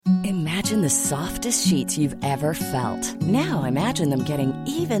Imagine the softest sheets you've ever felt. Now imagine them getting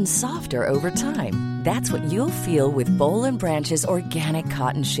even softer over time. That's what you'll feel with Boll and Branch's organic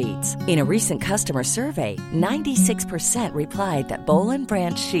cotton sheets. In a recent customer survey, 96% replied that Boll and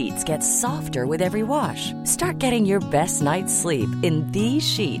Branch sheets get softer with every wash. Start getting your best night's sleep in these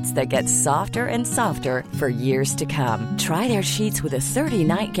sheets that get softer and softer for years to come. Try their sheets with a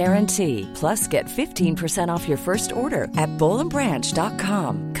 30-night guarantee. Plus, get 15% off your first order at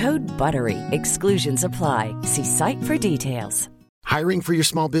bollandbranch.com. Code BUTTERY. Exclusions apply. See site for details. Hiring for your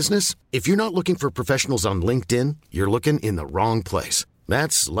small business? If you're not looking for professionals on LinkedIn, you're looking in the wrong place.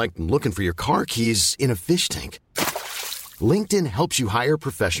 That's like looking for your car keys in a fish tank. LinkedIn helps you hire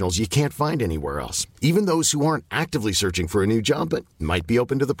professionals you can't find anywhere else, even those who aren't actively searching for a new job but might be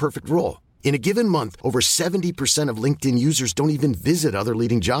open to the perfect role. In a given month, over 70% of LinkedIn users don't even visit other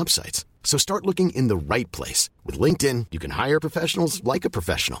leading job sites. So start looking in the right place. With LinkedIn, you can hire professionals like a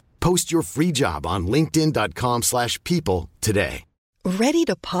professional. Post your free job on linkedin.com/people today. Ready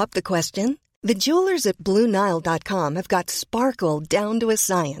to pop the question? The jewelers at BlueNile.com have got sparkle down to a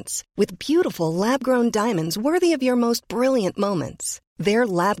science with beautiful lab-grown diamonds worthy of your most brilliant moments. Their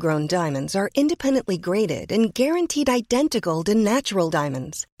lab-grown diamonds are independently graded and guaranteed identical to natural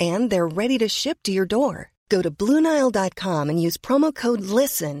diamonds, and they're ready to ship to your door. Go to BlueNile.com and use promo code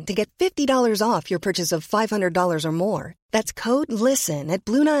LISTEN to get $50 off your purchase of $500 or more. That's code LISTEN at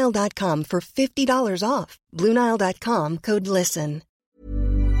BlueNile.com for $50 off. BlueNile.com, code LISTEN.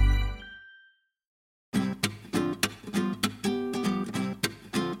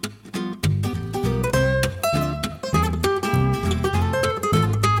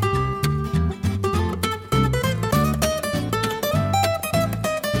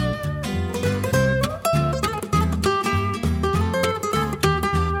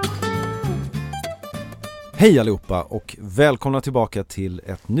 Hej allihopa och välkomna tillbaka till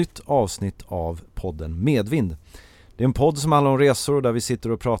ett nytt avsnitt av podden Medvind. Det är en podd som handlar om resor där vi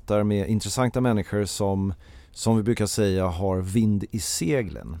sitter och pratar med intressanta människor som vi brukar säga har vind i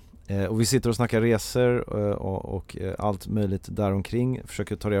seglen. Och vi sitter och snackar resor och allt möjligt däromkring.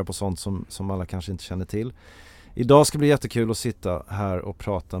 Försöker ta reda på sånt som alla kanske inte känner till. Idag ska det bli jättekul att sitta här och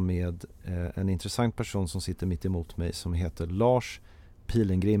prata med en intressant person som sitter mitt emot mig som heter Lars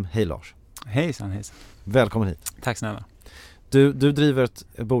Pilengrim. Hej Lars. Hejsan. Välkommen hit. Tack snälla. Du driver ett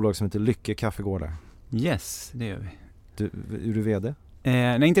bolag som heter Lycke Kaffegårdar. Yes, det gör vi. Är du vd?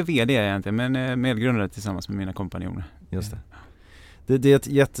 Nej, inte vd är jag inte, men medgrundare tillsammans med mina kompanjoner. Just det. Det är ett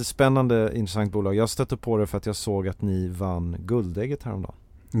jättespännande, intressant bolag. Jag stötte på det för att jag såg att ni vann Guldägget häromdagen.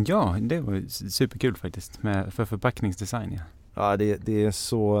 Ja, det var superkul faktiskt för förpackningsdesign. Ja, det är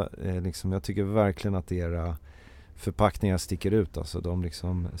så, jag tycker verkligen att era förpackningar sticker ut. Alltså de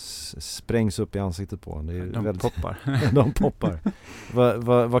liksom sprängs upp i ansiktet på en. Det är väldigt... poppar. De poppar.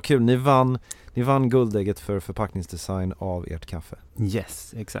 Vad kul. Ni vann Guldägget för förpackningsdesign av ert kaffe.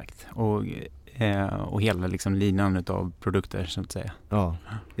 Yes, exakt. Och hela liksom linan av produkter så att säga. Ja.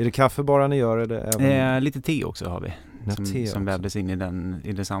 Är det kaffe bara ni gör? Eller även... Lite te också har vi. Som vävdes in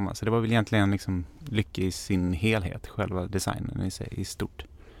i detsamma. Så det var väl egentligen liksom Lycke i sin helhet. Själva designen i sig i stort.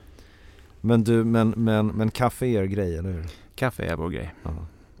 Men kaffe är er grej, eller hur? Kaffe är vår grej. Ja.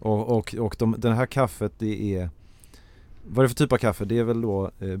 Och den här kaffet, det är... Vad är det för typ av kaffe? Det är väl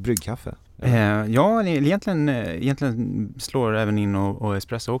då bryggkaffe? Ja, egentligen slår även in och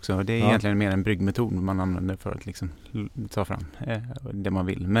espresso också. Det är egentligen mer en bryggmetod man använder för att liksom ta fram det man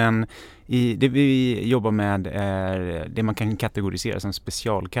vill. Men det vi jobbar med är det man kan kategorisera som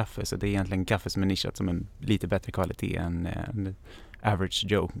specialkaffe. Så det är egentligen kaffe som är nischat som en lite bättre kvalitet än average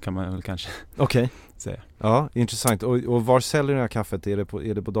Joe kan man väl kanske säga. Ja, intressant. Och var säljer det här kaffet?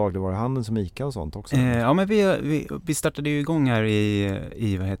 Är det på dagligvaruhandeln som ICA och sånt också? Ja, men vi startade ju igång här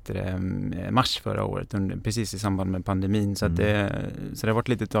i mars förra året, precis i samband med pandemin. Så det har varit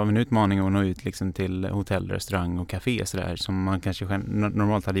lite av en utmaning att nå ut liksom till hotell, restaurang och café så där, som man kanske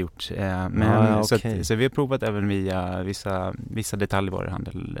normalt hade gjort. Så vi har provat även via vissa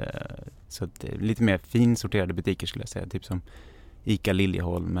detaljvaruhandel. Så att lite mer finsorterade butiker skulle jag säga, typ som ICA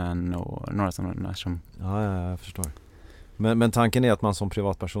Liljeholmen och några sådana som... Ja, jag förstår. Men tanken är att man som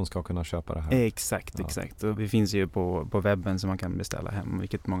privatperson ska kunna köpa det här? Exakt. Och vi finns ju på webben som man kan beställa hem,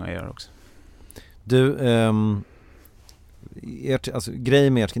 vilket många gör också. Du,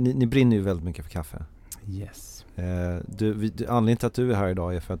 grejen med ni brinner ju väldigt mycket för kaffe. Yes. Anledningen till att du är här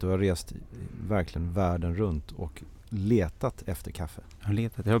idag är för att du har rest verkligen världen runt och letat efter kaffe.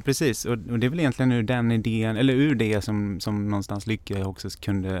 Ja, precis. Och det är väl egentligen ur den idén, eller ur det som någonstans Lycke också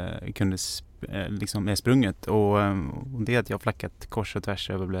kunde liksom är sprunget. Och det är att jag har flackat kors och tvärs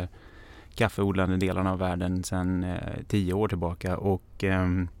över de kaffeodlande delarna av världen sedan 10 år tillbaka. Och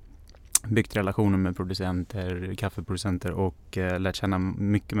byggt relationer med kaffeproducenter och lärt känna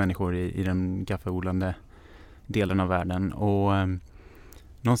mycket människor i den kaffeodlande delen av världen. Och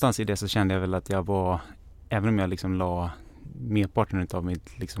någonstans i det så kände jag väl att jag var, även om jag liksom la merparten av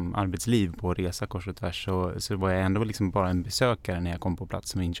mitt liksom arbetsliv på att resa kors och tvärs, så var jag ändå liksom bara en besökare när jag kom på plats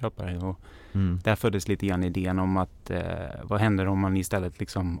som inköpare. Och där föddes lite grann idén om att vad händer om man istället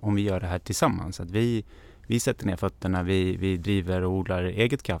liksom, om vi gör det här tillsammans, att vi sätter ner fötterna, vi driver och odlar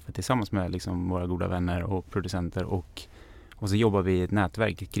eget kaffe tillsammans med liksom våra goda vänner och producenter, och så jobbar vi i ett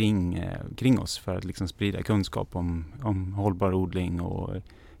nätverk kring oss för att liksom sprida kunskap om hållbar odling och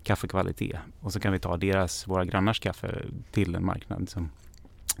kaffekvalitet. Och så kan vi ta våra grannars kaffe till en marknad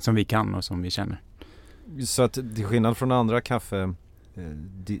som vi kan och som vi känner. Så att till skillnad från andra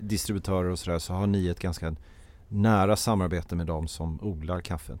kaffedistributörer och sådär, så har ni ett ganska nära samarbete med dem som odlar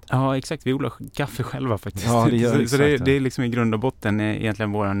kaffet. Ja, exakt. Vi odlar kaffe själva faktiskt. Ja, det gör så det är liksom i grund och botten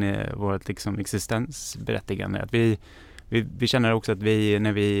egentligen vårt liksom existensberättigande. Att vi känner också att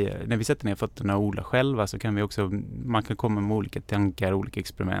när vi sätter ner fötterna och odlar själva, så kan vi också, man kan komma med olika tankar, olika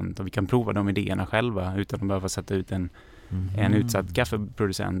experiment, och vi kan prova de idéerna själva utan att behöva sätta ut en utsatt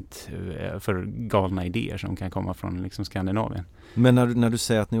kaffeproducent för galna idéer som kan komma från liksom Skandinavien. Men när du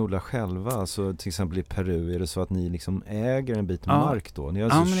säger att ni odlar själva, alltså till exempel i Peru, är det så att ni liksom äger en bit mark då? Ni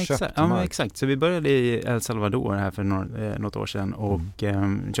har köpt mark? Ja, exakt. Så vi började i El Salvador här för något år sedan och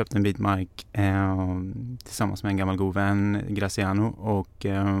köpte en bit mark tillsammans med en gammal god vän, Graciano, och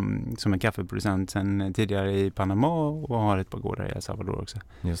som är kaffeproducent sedan tidigare i Panama och har ett par gårdar i El Salvador också.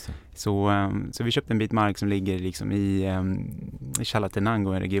 Just det. Så vi köpte en bit mark som ligger liksom i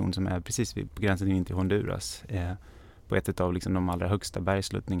Chalatenango, en region som är precis på gränsen in till Honduras, på ett av liksom de allra högsta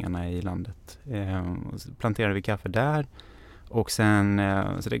bergsluttningarna i landet. Och så planterade vi kaffe där, och sen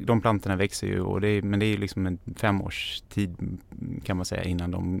så de plantorna växer ju, men det är liksom en 5 års tid kan man säga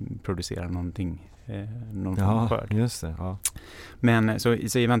innan de producerar någon skörd. Just det, ja. Men så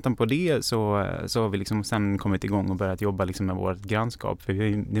i väntan på det så har vi liksom sen kommit igång och börjat jobba liksom med vårt grannskap, för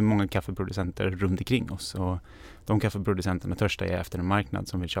det är många kaffeproducenter runt omkring oss, och de kaffeproducenterna törstar är efter en marknad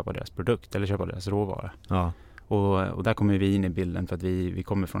som vill köpa deras produkt eller köpa deras råvara. Ja. Och där kommer vi in i bilden, för att vi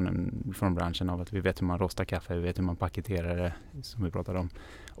kommer från branschen av att vi vet hur man rostar kaffe, vi vet hur man paketerar det, som vi pratade om,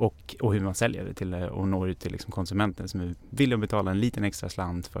 och hur man säljer det till och når ut till liksom konsumenten som vill betala en liten extra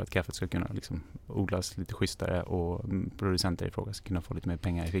slant för att kaffet ska kunna liksom odlas lite schysstare och producenter i fråga ska kunna få lite mer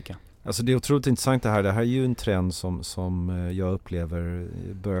pengar i fickan. Alltså det är otroligt intressant det här. Det här är ju en trend som jag upplever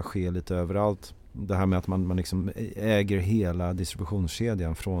börjar ske lite överallt. Det här med att man liksom äger hela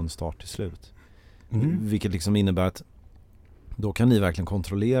distributionskedjan från start till slut. Vilket liksom innebär att då kan ni verkligen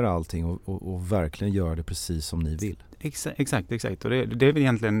kontrollera allting och verkligen göra det precis som ni vill. Exakt. Och det är väl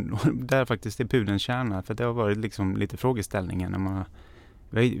egentligen där faktiskt är pudelns kärna, för det har varit liksom lite frågeställningen när man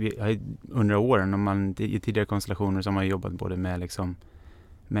under åren i tidigare konstellationer som har jobbat både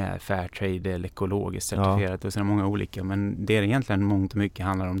med Fairtrade eller ekologiskt certifierat och sen många olika, men det egentligen mångt och mycket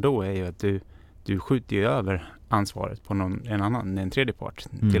handlar om då är ju att du skjuter ju över ansvaret på en tredje part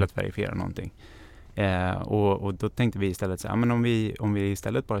till att verifiera någonting. Och då tänkte vi istället så här, men om vi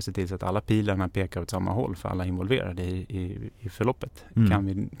istället bara ser till så att alla pilarna pekar åt samma håll för alla involverade i förloppet, kan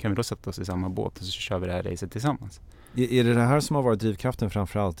vi då sätta oss i samma båt och så kör vi det här racet tillsammans. Är det här som har varit drivkraften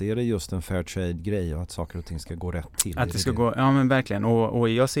framförallt? Är det just en fair trade-grej och att saker och ting ska gå rätt till? Att det ska gå, ja men verkligen. Och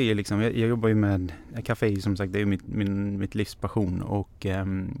jag ser ju liksom, jag jobbar ju med kaffe, som sagt, det är ju mitt livs passion, och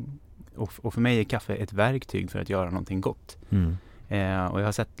för mig är kaffe ett verktyg för att göra någonting gott. Och vi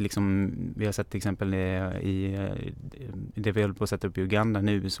har sett till exempel i det vi håller på att sätta upp i Uganda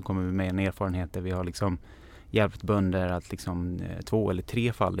nu, så kommer vi med en erfarenhet där vi har liksom hjälpt bönder att liksom 2- eller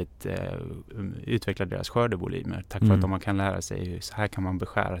 3-faldigt utveckla deras skördevolymer, tack för att de kan lära sig så här kan man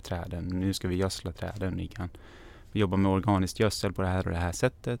beskära träden, nu ska vi gödsla träden, vi jobbar med organiskt gödsel på det här och det här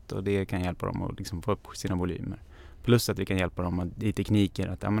sättet, och det kan hjälpa dem att liksom få upp sina volymer. Plus att vi kan hjälpa dem i tekniker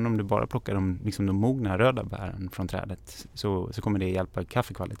att om du bara plockar de mogna röda bären från trädet så kommer det hjälpa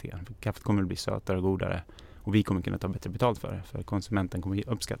kaffekvaliteten. För kaffet kommer att bli sötare och godare, och vi kommer kunna ta bättre betalt för det, för konsumenten kommer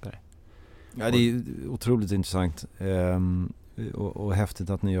uppskatta det. Ja, det är otroligt intressant och häftigt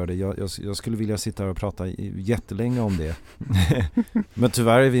att ni gör det. Jag skulle vilja sitta och prata jättelänge om det. Men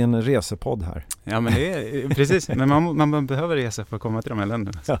tyvärr är vi en resepodd här. Ja, men det är precis. Men man behöver resa för att komma till de här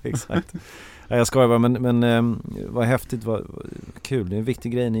länderna. Ja, exakt. Ja, jag skojar bara, men vad häftigt, vad kul. Det är en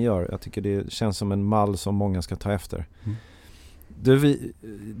viktig grej ni gör. Jag tycker det känns som en mall som många ska ta efter.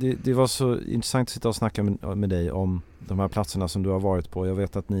 Det var så intressant att sitta och snacka med dig om de här platserna som du har varit på. Jag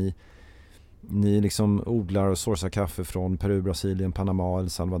vet att ni liksom odlar och sourcar kaffe från Peru, Brasilien, Panama, El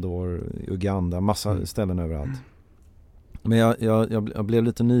Salvador, Uganda, massa ställen överallt. Men jag blev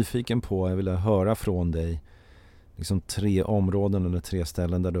lite nyfiken på, jag ville höra från dig liksom 3 områden eller 3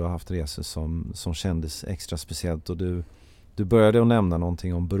 ställen där du har haft resor som kändes extra speciellt, och du började att nämna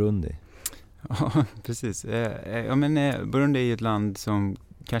någonting om Burundi. Ja, precis. Burundi är ju ett land som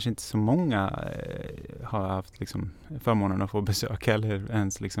kanske inte så många har haft liksom förmånen att få besöka eller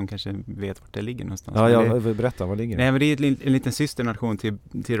ens liksom kanske vet vart det ligger någonstans. Ja, jag vill berätta, var ligger det? Nej, men det är en liten systernation till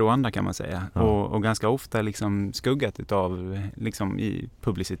Rwanda kan man säga. Ja. Och ganska ofta liksom skuggat utav liksom i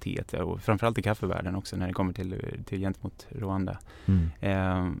publicitet och framförallt i kaffevärlden också när det kommer till gentemot Rwanda.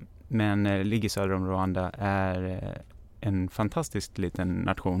 Men ligger söder om Rwanda är en fantastiskt liten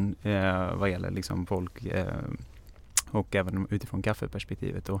nation vad gäller liksom folk och även utifrån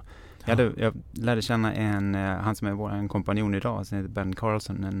kaffeperspektivet. Och jag lärde känna han som är vår kompanjon idag, som heter Ben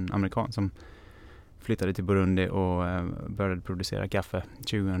Carlson, en amerikan som flyttade till Burundi och började producera kaffe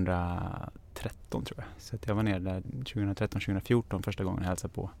 2013 tror jag. Så att jag var nere där 2013-2014 första gången jag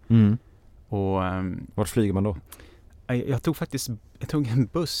hälsade på. Och vart flyger man då? Jag tog en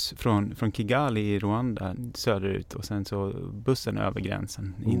buss från Kigali i Rwanda söderut och sen så bussen över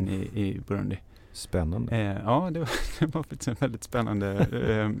gränsen in i Burundi. Spännande. Ja, det var faktiskt väldigt spännande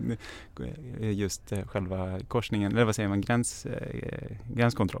just själva korsningen, eller vad säger man,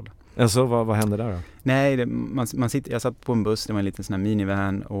 gränskontroll. Alltså vad hände där då? Nej, jag satt på en buss, det var en liten sån här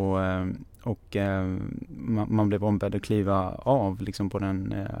minivan och man blev ombedd att kliva av liksom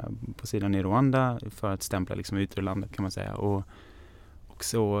på sidan i Rwanda för att stämpla liksom ut ur landet kan man säga.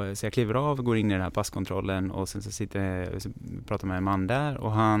 Så jag kliver av och går in i den här passkontrollen och sen så pratar med en man där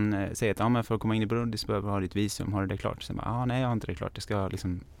och han säger att men för att komma in i Burundi så behöver du ha ditt visum, har du det klart? Så jag nej jag har inte det klart, det ska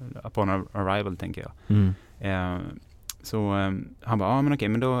liksom upon arrival tänker jag. Så han bara, men okej,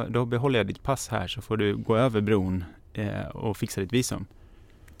 men då behåller jag ditt pass här så får du gå över bron och fixa ditt visum.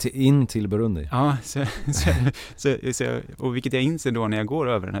 In till Burundi? Ja, och vilket jag inser då när jag går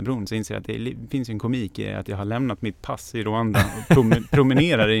över den här bron så inser jag att det finns en komik i att jag har lämnat mitt pass i Rwanda och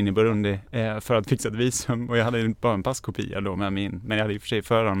promenerar in i Burundi för att fixa ett visum. Och jag hade bara en passkopia då med men jag hade i och för sig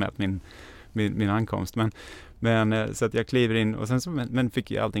föranmält min ankomst. Men så att jag kliver in och sen men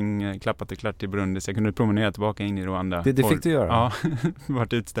fick jag allting klappat och klart i Burundi så jag kunde promenera tillbaka in i Rwanda. Det fick du göra? Ja,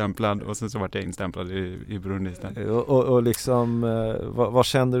 vart utstämplad och sen så vart jag instämplad i Burundi istället. Och liksom, vad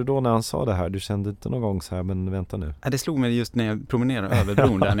kände du då när han sa det här? Du kände inte någon gång så här, men vänta nu? Ja, det slog mig just när jag promenerade över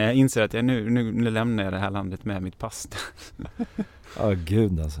bron där, när jag inser att jag nu lämnar jag det här landet med mitt pass. Ja,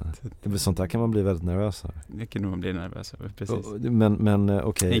 gud alltså. Sånt där kan man bli väldigt nervös av. Det kan man bli nervös av, precis. Men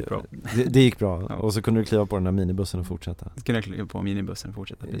okej. Det gick bra. Det gick bra. Ja. Och så kunde du kliva på den här minibussen och fortsätta. Så kunde jag kliva på minibussen och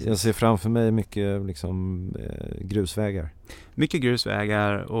fortsätta, precis. Jag ser framför mig mycket liksom, grusvägar. Mycket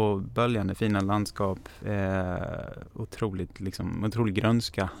grusvägar och böljande fina landskap. Otroligt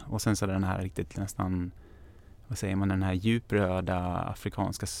grönska. Och sen så är den här riktigt nästan, vad säger man, den här djupröda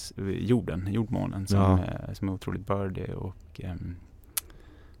afrikanska jordmånen som är otroligt bördig och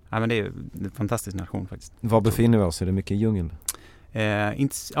men det är en fantastisk nation faktiskt. Var befinner vi oss? Är det mycket djungel?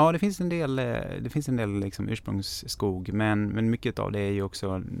 Det finns en del liksom ursprungsskog men mycket av det är ju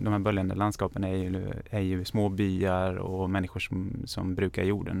också, de här böljande landskapen är ju små byar och människor som brukar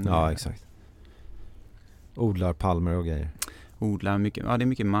jorden. Ja, exakt. Odlar palmer och grejer. Odlar mycket, det är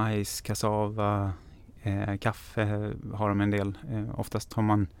mycket majs, kassava, kaffe har de en del. Oftast har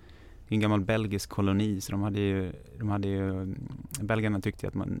man en gammal belgisk koloni så de hade ju belgarna tyckte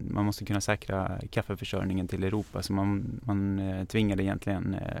att man måste kunna säkra kaffeförsörjningen till Europa så man tvingade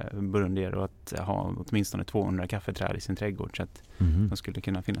egentligen burundier att ha åtminstone 200 kaffeträd i sin trädgård så att det skulle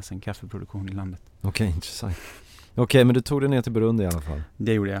kunna finnas en kaffeproduktion i landet. Okej, intressant. Okej, men du tog dig ner till Burundi i alla fall?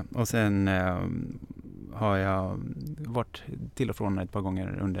 Det gjorde jag och sen har jag varit till och från ett par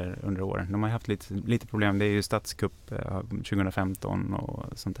gånger under åren. De har haft lite problem. Det är ju statskupp 2015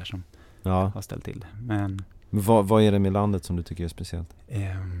 och sånt där som har ställt till. Men vad är det med landet som du tycker är speciellt?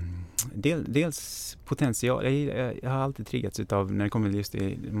 Dels potential. Jag har alltid triggats utav, när det kommer just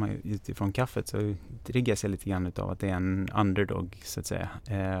utifrån kaffet så triggas jag lite grann utav att det är en underdog så att säga.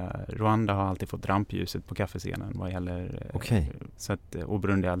 Rwanda har alltid fått rampljuset på kaffescenen vad gäller så att, och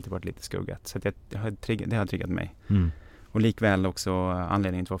Burundi har alltid varit lite skuggat. Så att det har triggat mig. Och likväl också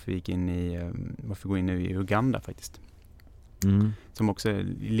anledningen till varför vi går in nu i Uganda faktiskt. Som också är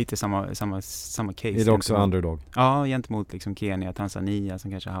lite samma case. Är det också underdog? Ja, gentemot liksom Kenya, Tanzania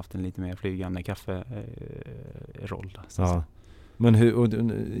som kanske har haft en lite mer flygande kafferoll. Ja. Men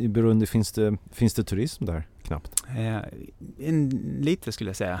i Burundi finns det turism där? Knappt. Lite skulle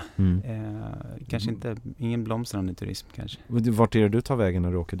jag säga. Kanske inte, ingen blomstrande turism kanske. Vart är det du tar vägen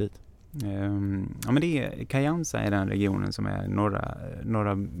när du åker dit? Ja, men det är Kayanza är den regionen som är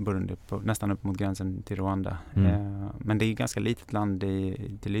norra Burundi, nästan upp mot gränsen till Rwanda. Men det är ett ganska litet land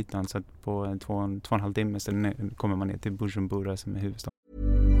till ytan, så att på 2,5 timmar så kommer man ner till Bujumbura som är huvudstaden.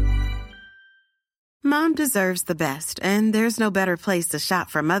 Mom deserves the best, and there's no better place to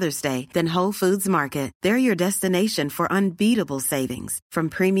shop for Mother's Day than Whole Foods Market. They're your destination for unbeatable savings, from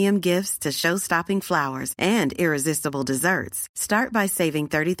premium gifts to show-stopping flowers and irresistible desserts. Start by saving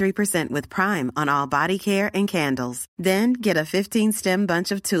 33% with Prime on all body care and candles. Then get a 15-stem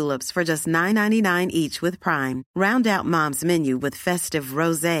bunch of tulips for just $9.99 each with Prime. Round out Mom's menu with festive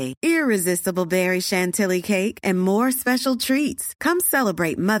rosé, irresistible berry chantilly cake, and more special treats. Come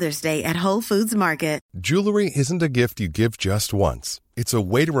celebrate Mother's Day at Whole Foods Market. Jewelry isn't a gift you give just once. It's a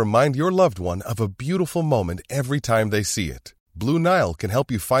way to remind your loved one of a beautiful moment every time they see it. Blue Nile can help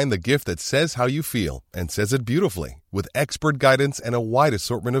you find the gift that says how you feel and says it beautifully, with expert guidance and a wide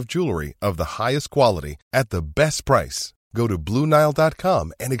assortment of jewelry of the highest quality at the best price. Go to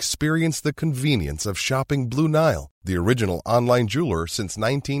BlueNile.com and experience the convenience of shopping Blue Nile, the original online jeweler since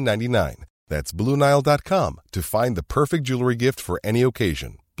 1999. That's BlueNile.com to find the perfect jewelry gift for any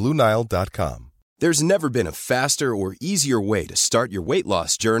occasion. BlueNile.com. There's never been a faster or easier way to start your weight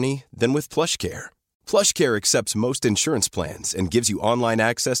loss journey than with PlushCare. PlushCare accepts most insurance plans and gives you online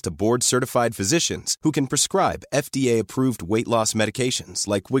access to board-certified physicians who can prescribe FDA-approved weight loss medications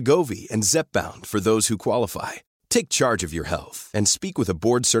like Wegovy and Zepbound for those who qualify. Take charge of your health and speak with a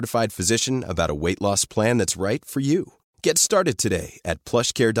board-certified physician about a weight loss plan that's right for you. Get started today at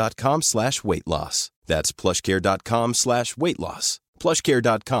plushcare.com/weightloss. That's plushcare.com/weightloss.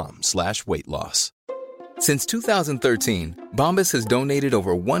 plushcare.com/weightloss. Since 2013, Bombas has donated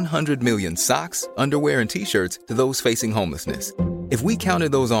over 100 million socks, underwear, and T-shirts to those facing homelessness. If we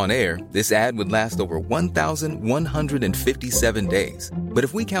counted those on air, this ad would last over 1,157 days. But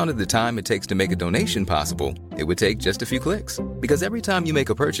if we counted the time it takes to make a donation possible, it would take just a few clicks. Because every time you make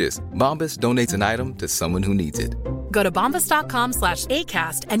a purchase, Bombas donates an item to someone who needs it. Go to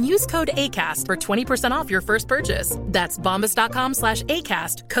bombas.com/ACAST and use code ACAST for 20% off your first purchase. That's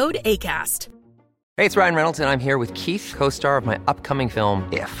bombas.com/ACAST, code ACAST. Hey, it's Ryan Reynolds, and I'm here with Keith, co-star of my upcoming film,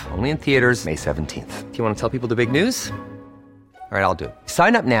 If, only in theaters May 17th. Do you want to tell people the big news? All right, I'll do it.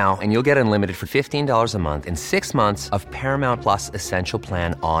 Sign up now and you'll get unlimited for $15 a month and 6 months of Paramount Plus Essential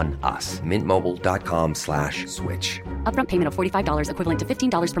Plan on us. Mintmobile.com/switch. Upfront payment of $45 equivalent to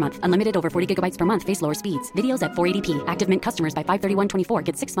 $15 per month. Unlimited over 40 gigabytes per month. Face lower speeds. Videos at 480p. Active Mint customers by 531.24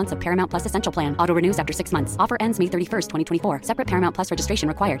 get 6 months of Paramount Plus Essential Plan. Auto renews after 6 months. Offer ends May 31st, 2024. Separate Paramount Plus registration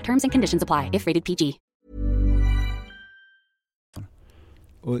required. Terms and conditions apply if rated PG.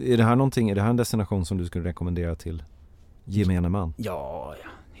 Och är det här en destination som du skulle rekommendera till gemene man? Ja,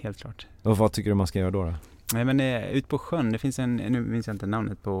 helt klart. Och vad tycker du man ska göra då? Nej, men ut på sjön, det finns nu minns jag inte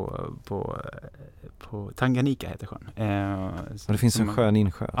namnet på Tanganyika heter sjön. Det finns en sjö, en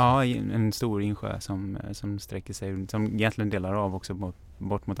insjö? Alltså. Ja, en stor insjö som sträcker sig, som egentligen delar av också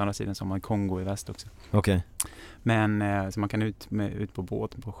bort mot andra sidan, som har Kongo i väst också. Okej. Okay. Men så man kan ut på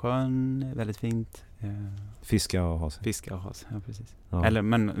båten på sjön, väldigt fint. Fiska och ha sig, ja precis. Ja.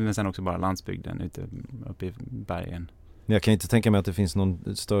 Men sen också bara landsbygden uppe i bergen. Jag kan inte tänka mig att det finns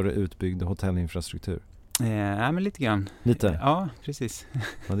någon större utbyggd hotellinfrastruktur. Nej, men lite grann. Lite? Ja, precis.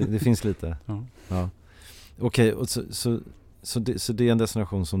 Ja, det finns lite. Ja. Okej, och så det är en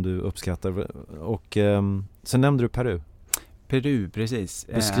destination som du uppskattar. Och sen nämnde du Peru. Peru, precis.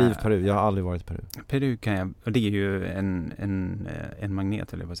 Beskriv Peru, jag har aldrig varit i Peru. Peru kan jag, och det är ju en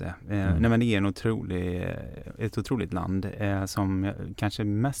magnet, eller vad säga. Nej, men det är ett otroligt land som kanske är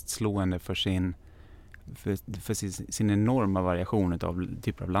mest slående för sin enorma variation av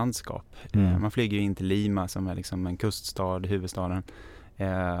typer av landskap. Man flyger in till Lima som är liksom en kuststad, huvudstaden.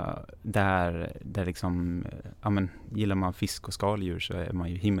 Där liksom, gillar man fisk och skaldjur så är man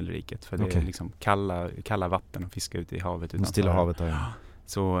ju himmelriket, för det är liksom kalla vatten och fiska ute i havet utanför. Stilla havet där.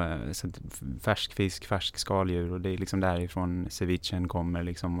 Så färsk fisk, färsk skaldjur, och det är liksom därifrån cevichen kommer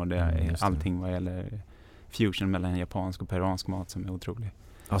liksom, och det är allting vad gäller fusion mellan japansk och peruansk mat som är otrolig.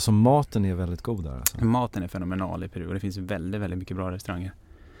 Alltså maten är väldigt god där alltså. Maten är fenomenal i Peru och det finns väldigt, väldigt mycket bra restauranger.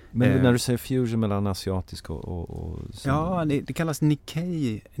 Men när du säger fusion mellan asiatisk och ja, det kallas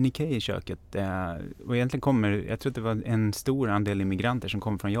Nikkei-köket. Och egentligen jag tror att det var en stor andel immigranter som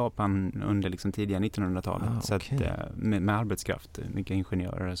kom från Japan under liksom tidiga 1900-talet. Så att, med arbetskraft, mycket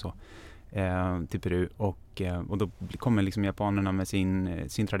ingenjörer och så, till Peru. Och då kommer liksom japanerna med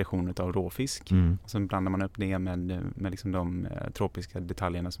sin tradition av råfisk. Och så blandar man upp det med liksom de tropiska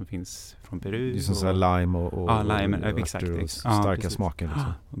detaljerna som finns från Peru. Det är som så här lime och lime, exakt. Och starka smaker.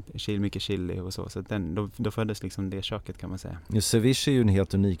 Liksom. mycket chili och så att då föddes liksom det köket, kan man säga. Ja, ceviche är ju en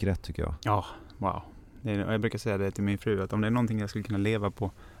helt unik rätt, tycker jag. Ja, wow. Jag brukar säga det till min fru, att om det är någonting jag skulle kunna leva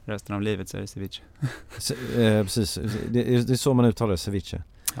på resten av livet så är det ceviche. Precis, det är så man uttalar ceviche.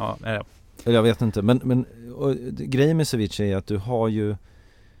 Ja, jag vet inte, men grejen med ceviche är att du har ju,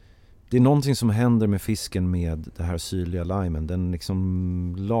 det är någonting som händer med fisken med det här syrliga limen. Den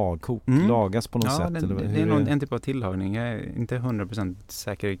liksom lagas på något sätt. Det är en typ av tillagning. Jag är inte 100%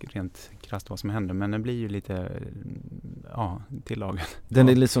 säker rent krasst vad som händer, men den blir ju lite tillagad. Den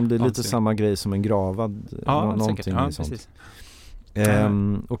är liksom, det är lite samma grej som en gravad. Någonting säkert. Ja, sånt. Precis.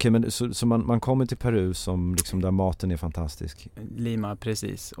 Okej, men så man kommer till Peru som liksom där maten är fantastisk. Lima,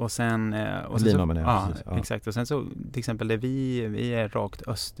 precis. Och sen exakt. Och sen så till exempel där vi är rakt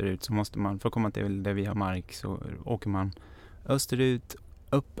österut, så måste man, för att komma till där vi har mark, så åker man österut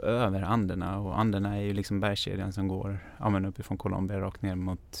upp över Anderna, och Anderna är ju liksom bergskedjan som går uppifrån Colombia rakt ner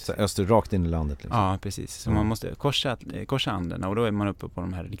mot... Så öster, rakt in i landet liksom. Ja, precis. Så man måste korsa Anderna, och då är man uppe på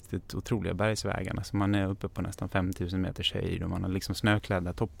de här riktigt otroliga bergsvägarna. Så man är uppe på nästan 5000 meters höjd, och man har liksom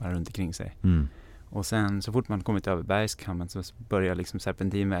snöklädda toppar runt omkring sig. Och sen så fort man kommit över bergskammen så börjar liksom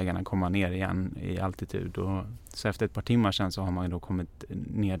serpentinvägarna komma ner igen i altitud. Och så efter ett par timmar sen så har man då kommit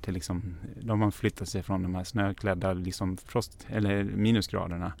ner till liksom, då har man flyttat sig från de här snöklädda liksom frost eller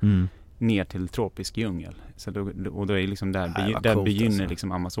minusgraderna ner till tropisk djungel. Så då är liksom där begynner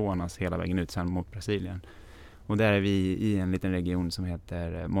liksom Amazonas hela vägen ut sen mot Brasilien. Och där är vi i en liten region som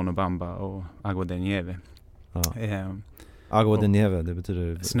heter Monobamba och Agua de Nieve. Agua de Nieve, det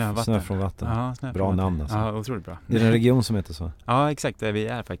betyder snö från vatten. Ja, bra namn alltså. Ja, otroligt bra. Det är en region som heter så. Ja, exakt, där vi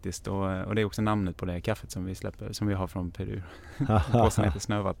är faktiskt. Och det är också namnet på det kaffet som vi släpper, som vi har från Peru. Påsen heter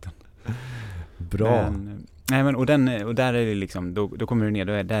Snövatten. Bra. Och där är det liksom, då kommer du ner,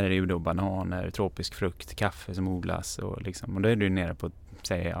 där är det ju då bananer, tropisk frukt, kaffe som odlas, och liksom, och då är du nere på,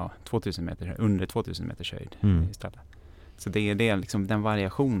 säg 2000 meter, under 2000 meters höjd istället. Så det är liksom den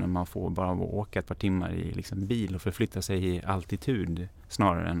variationen man får bara av att åka ett par timmar i liksom bil och förflytta sig i altitud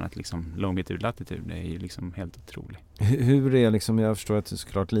snarare än att liksom longitud, latitud. Det är ju liksom helt otroligt. Hur är liksom, jag förstår att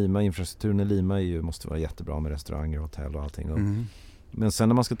såklart infrastrukturen i Lima måste vara jättebra med restauranger och hotell och allting. Men sen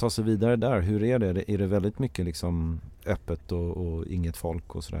när man ska ta sig vidare där, hur är det? Är det väldigt mycket liksom öppet och inget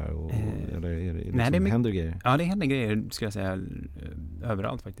folk och sådär? Eller är det liksom, händer grejer? Ja, det händer grejer, skulle jag säga,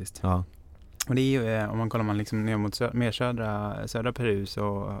 överallt faktiskt. Ja. Och det är ju, om man kollar liksom ner mot mer södra Peru,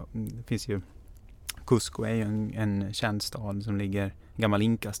 så finns ju Cusco är ju en känd stad som ligger, gammal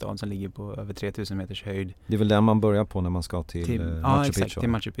Inka-stad som ligger på över 3000 meters höjd. Det är väl där man börjar på när man ska till Machu Picchu? Ja, exakt, till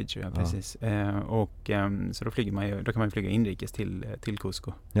Machu Picchu, ja, precis. Så då kan man flyga inrikes till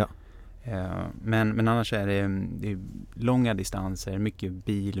Cusco. Ja. Men annars är det långa distanser, mycket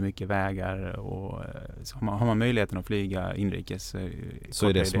bil, mycket vägar, och så har man möjligheten att flyga inrikes så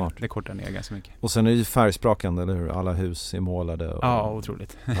är det smart. Det kortar ner ganska mycket. Och sen är det ju färgsprakande, eller hur? Alla hus är målade. Ja,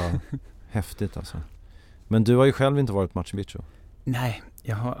 otroligt. Ja, häftigt alltså. Men du har ju själv inte varit Machu Picchu. Nej,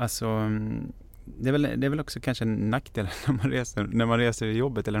 jag har alltså... Det är väl också kanske en nackdel när man reser i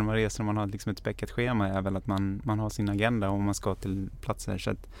jobbet, eller när man reser och man har liksom ett späckat schema, är väl att man har sin agenda och man ska till platser.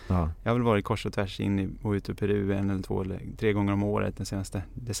 Så att jag har väl varit kors och tvärs in och ut ur Peru 1 eller 2 eller 3 gånger om året det senaste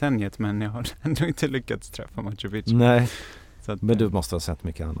decenniet, men jag har ändå inte lyckats träffa Machu Picchu. Nej. Men du måste ha sett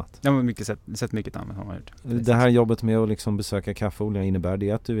mycket annat. Ja, men sett mycket annat har man gjort. Det här jobbet med att liksom besöka kaffeodlingar, innebär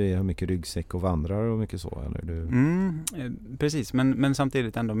det att du har mycket ryggsäck och vandrar och mycket så? Eller precis, men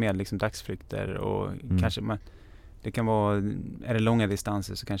samtidigt ändå med liksom dagsflykter och kanske det kan vara, är det långa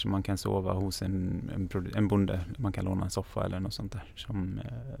distanser så kanske man kan sova hos en bonde. Man kan låna en soffa eller något sånt där, som,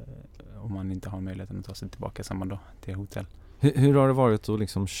 om man inte har möjligheten att ta sig tillbaka samma dag till hotell. Hur har det varit att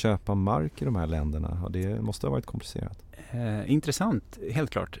liksom köpa mark i de här länderna? Det måste ha varit komplicerat. Intressant, helt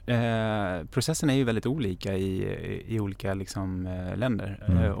klart. Processen är ju väldigt olika i olika liksom, länder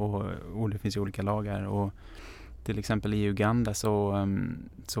och det finns ju olika lagar. Och till exempel i Uganda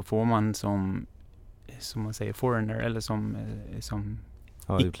så får man som man säger foreigner, eller som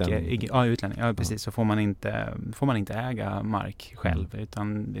utlänning. Ja, precis. Så får man inte äga mark själv,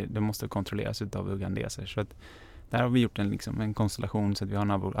 utan det måste kontrolleras av ugandeser. Så att där har vi gjort en konstellation så att vi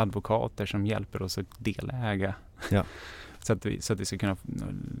har advokater som hjälper oss att deläga. Ja. så att vi ska kunna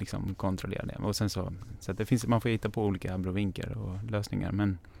liksom kontrollera det. Och sen så att det finns, man får hitta på olika abrovinker och lösningar,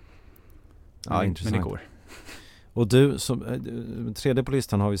 men det går. Och du, som tredje på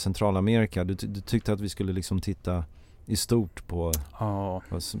listan har vi Centralamerika. Du tyckte att vi skulle liksom titta i stort på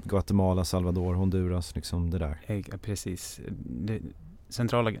Guatemala, Salvador, Honduras, liksom det där. Precis.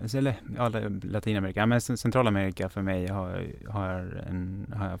 Latinamerika. Men Centralamerika för mig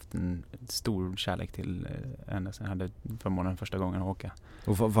har haft en stor kärlek till ända sedan jag hade förmånen första gången att åka.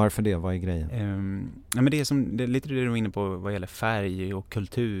 Och varför det? Vad är grejen? Men det är lite det du var inne på vad gäller färg och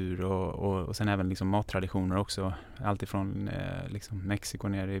kultur och sen även liksom mattraditioner också. Allt ifrån liksom Mexiko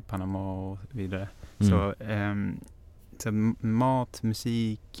ner i Panama och vidare. Så mat,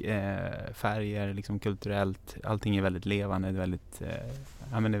 musik, färger, liksom kulturellt, allting är väldigt levande, det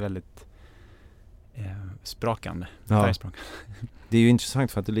är väldigt sprakande. Ja. Det är ju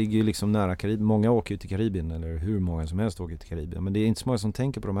intressant för att det ligger ju liksom nära Karibien. Många åker ju till Karibien, eller hur många som helst åker till Karibien. Men det är inte så många som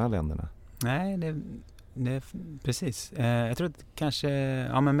tänker på de här länderna. Nej, det är precis. Jag tror att kanske,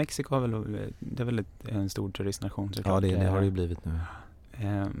 men Mexiko det är väl en stor turistnation. Ja, det har det ju blivit nu.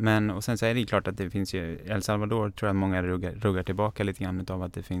 Men och sen så är det ju klart att det finns ju El Salvador, tror jag många ruggar tillbaka lite grann utav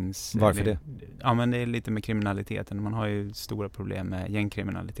att det finns. Varför det? Ja, men det är lite med kriminaliteten. Man har ju stora problem med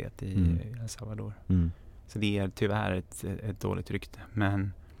gängkriminalitet i El Salvador. Så det är tyvärr ett dåligt rykte.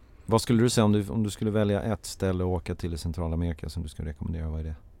 Men vad skulle du säga om du skulle välja ett ställe att åka till i Centralamerika som du skulle rekommendera? Vad är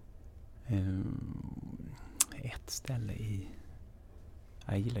det? Ett ställe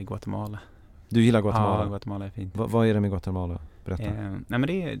jag gillar Guatemala. Du gillar Guatemala? Ja, Guatemala är fint. Vad är det med Guatemala? Berätta. Nej, men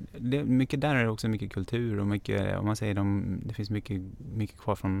det är mycket, där är det också mycket kultur och mycket, om man säger det finns mycket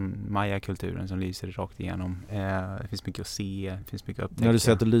kvar från Maya-kulturen som lyser rakt igenom. Det finns mycket att se, det finns mycket att upptäcka. När du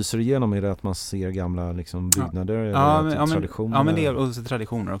säger att det lyser igenom, är det att man ser gamla liksom byggnader eller traditioner? Ja, men det är också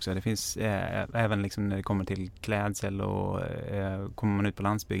traditioner också. Det finns även liksom när det kommer till klädsel och kommer man ut på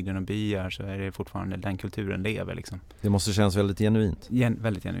landsbygden och byar så är det fortfarande den kulturen lever liksom. Det måste kännas väldigt genuint.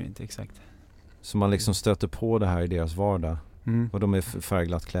 Väldigt genuint, exakt. Så man liksom stöter på det här i deras vardag. Och de är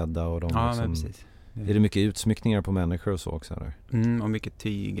färgglatt klädda och de liksom, precis. Är det mycket utsmyckningar på människor och så också där? Och mycket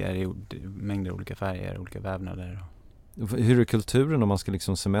tyger i mängder olika färger, olika vävnader. Hur är kulturen om man ska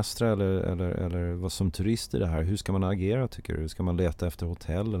liksom semestra eller vara som turist i det här? Hur ska man agera tycker du? Ska man leta efter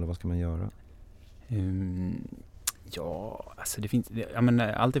hotell eller vad ska man göra? Ja, alltså det finns,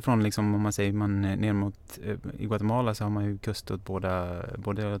 allt ifrån liksom, om man säger man ner mot i Guatemala så har man ju kust åt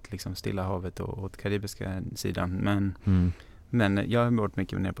både åt liksom Stilla havet och åt karibiska sidan, men jag har varit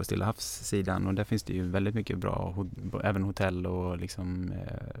mycket ner på Stilla havssidan och där finns det ju väldigt mycket bra även hotell och liksom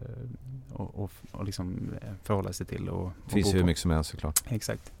och liksom förhålla sig till och finns ju hur mycket som helst såklart.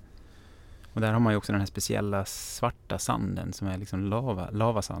 Exakt. Och där har man ju också den här speciella svarta sanden som är liksom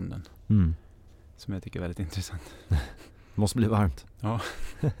lavasanden. Som jag tycker är väldigt intressant. Måste bli varmt. Ja.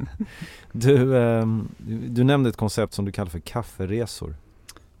 Du nämnde ett koncept som du kallar för kafferesor.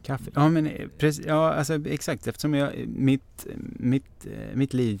 Kaffe? Ja, men precis, ja, alltså exakt. Eftersom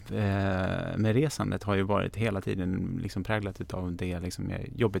mitt liv med resandet har ju varit hela tiden liksom präglat utav det liksom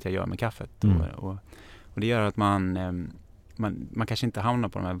jobbet jag gör med kaffet. Och det gör att man kanske inte hamnar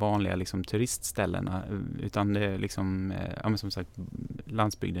på de här vanliga liksom, turistställena utan det är liksom, som sagt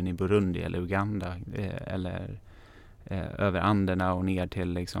landsbygden i Burundi eller Uganda eller över Anderna och ner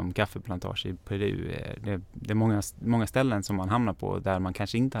till liksom, kaffeplantage i Peru. Det är många ställen som man hamnar på där man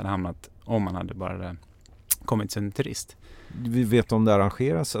kanske inte hade hamnat om man hade bara kommit som turist. Vi vet om det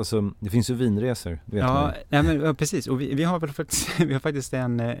arrangeras, alltså det finns ju vinresor. Precis. Och vi har faktiskt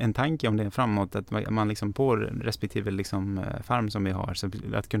en tanke om det framåt att man liksom på respektive liksom farm som vi har så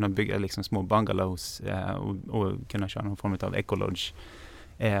att kunna bygga liksom små bungalows och kunna köra någon form av ecolodge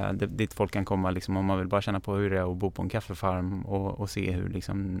dit folk kan komma liksom, om man vill bara känna på hur det är att bo på en kaffefarm och se hur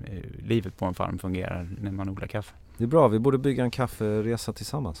liksom, livet på en farm fungerar när man odlar kaffe. Det är bra, vi borde bygga en kafferesa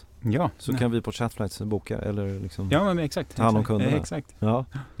tillsammans. Ja. Så kan vi på Chatflights boka eller liksom men exakt, ta hand om kunderna. Exakt. Ja,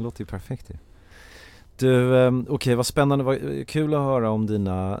 det låter ju perfekt. Du, okej, vad spännande, vad kul att höra om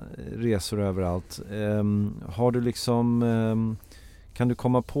dina resor överallt. Har du liksom, kan du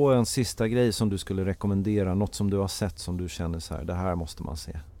komma på en sista grej som du skulle rekommendera? Något som du har sett som du känner så här, det här måste man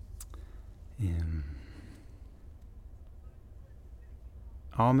se.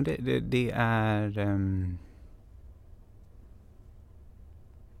 Ja, men det är...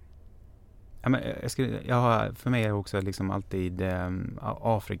 för mig är också liksom alltid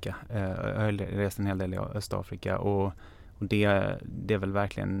Afrika. Jag har rest en hel del i Östafrika och det är väl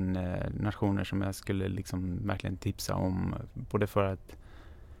verkligen nationer som jag skulle liksom verkligen tipsa om, både för att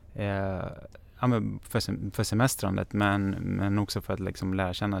för semestrandet men också för att liksom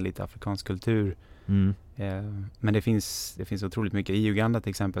lära känna lite afrikansk kultur. Men det finns otroligt mycket. I Uganda till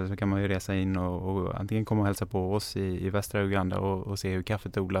exempel så kan man ju resa in och antingen komma och hälsa på oss i västra Uganda och se hur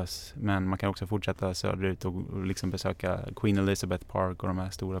kaffet odlas, men man kan också fortsätta söderut och liksom besöka Queen Elizabeth Park och de här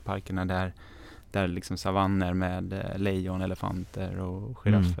stora parkerna där liksom savanner med lejon, elefanter och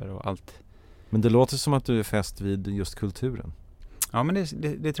giraffer och allt. Men det låter som att du är fäst vid just kulturen. Ja, men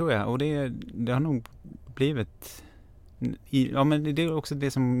det tror jag. Och det har nog blivit... men det är också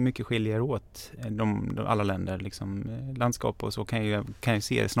det som mycket skiljer åt alla länder. Liksom, landskap och så kan ju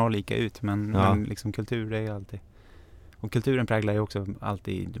se snarlika ut, men liksom, kultur är alltid... Och kulturen präglar ju också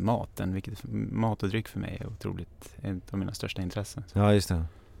alltid maten, vilket mat och dryck för mig är otroligt ett av mina största intressen. Ja, just det.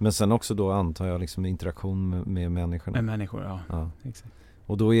 Men sen också då antar jag liksom interaktion med människorna. Med människor, ja. Exakt.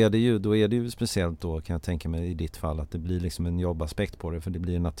 Och då är det ju speciellt då, kan jag tänka mig i ditt fall, att det blir liksom en jobbaspekt på det, för det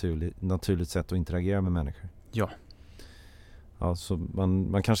blir ett naturligt sätt att interagera med människor. Ja. Ja, så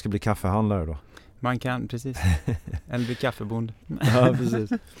man kanske ska bli kaffehandlare då. Man kan, precis. Eller bli kaffebond. Ja, precis.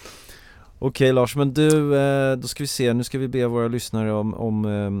 Okej Lars, men du, då ska vi se, nu ska vi be våra lyssnare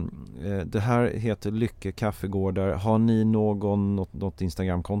om det här heter Lycke Kaffegårdar. Har ni något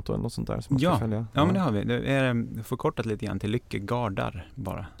Instagramkonto eller något sånt där som man ska följa? Ja, men det har vi. Det är förkortat lite grann till Lyckegardar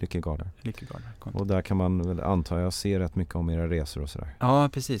bara. Lyckegardar. Konto. Och där kan man väl anta, jag ser rätt mycket om era resor och sådär. Ja,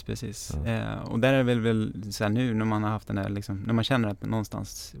 precis. Ja. Och där är väl så här nu när man har haft den här liksom, när man känner att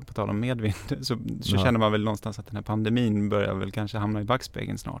någonstans, på tal om medvind, så känner man väl någonstans att den här pandemin börjar väl kanske hamna i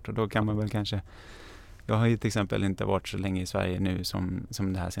backspegeln snart, och då kan man väl kanske, jag har ju till exempel inte varit så länge i Sverige nu som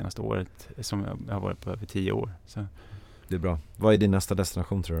det här senaste året, som jag har varit på över 10 år. Så. Det är bra. Vad är din nästa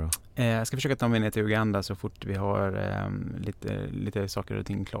destination, tror du? Jag ska försöka ta mig ner till Uganda så fort vi har lite saker och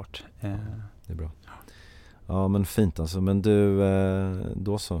ting klart. Det är bra. Ja, men fint alltså. Men du,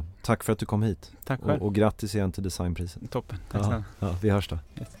 då så. Tack för att du kom hit. Tack själv. Och grattis igen till designpriset. Toppen. Tack så. Ja, vi hörs då.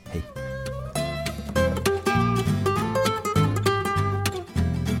 Yes. Hej.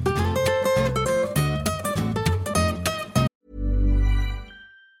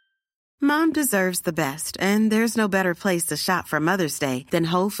 Mom deserves the best, and there's no better place to shop for Mother's Day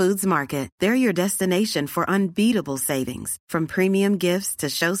than Whole Foods Market. They're your destination for unbeatable savings, from premium gifts to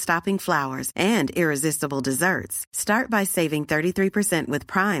show-stopping flowers and irresistible desserts. Start by saving 33% with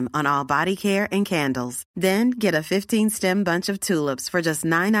Prime on all body care and candles. Then get a 15-stem bunch of tulips for just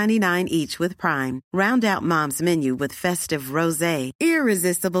 $9.99 each with Prime. Round out Mom's menu with festive rosé,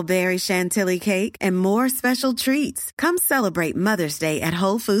 irresistible berry chantilly cake, and more special treats. Come celebrate Mother's Day at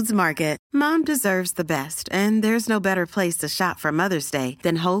Whole Foods Market. Mom deserves the best, and there's no better place to shop for Mother's Day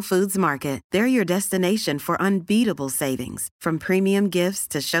than Whole Foods Market. They're your destination for unbeatable savings, from premium gifts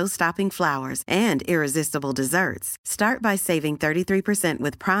to show-stopping flowers and irresistible desserts. Start by saving 33%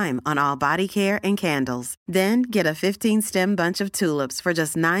 with Prime on all body care and candles. Then get a 15-stem bunch of tulips for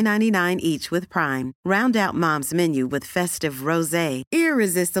just $9.99 each with Prime. Round out Mom's menu with festive rosé,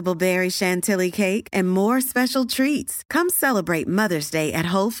 irresistible berry chantilly cake, and more special treats. Come celebrate Mother's Day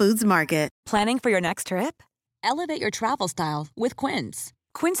at Whole Foods Market. Planning for your next trip? Elevate your travel style with Quince.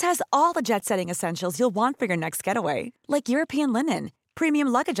 Quince has all the jet-setting essentials you'll want for your next getaway, like European linen, premium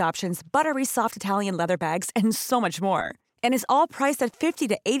luggage options, buttery soft Italian leather bags, and so much more. And is all priced at 50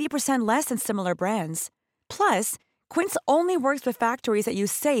 to 80% less than similar brands. Plus, Quince only works with factories that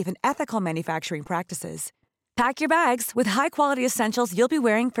use safe and ethical manufacturing practices. Pack your bags with high-quality essentials you'll be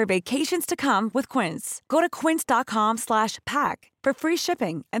wearing for vacations to come with Quince. Go to quince.com/pack for free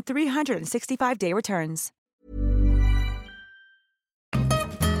shipping and 365-day returns.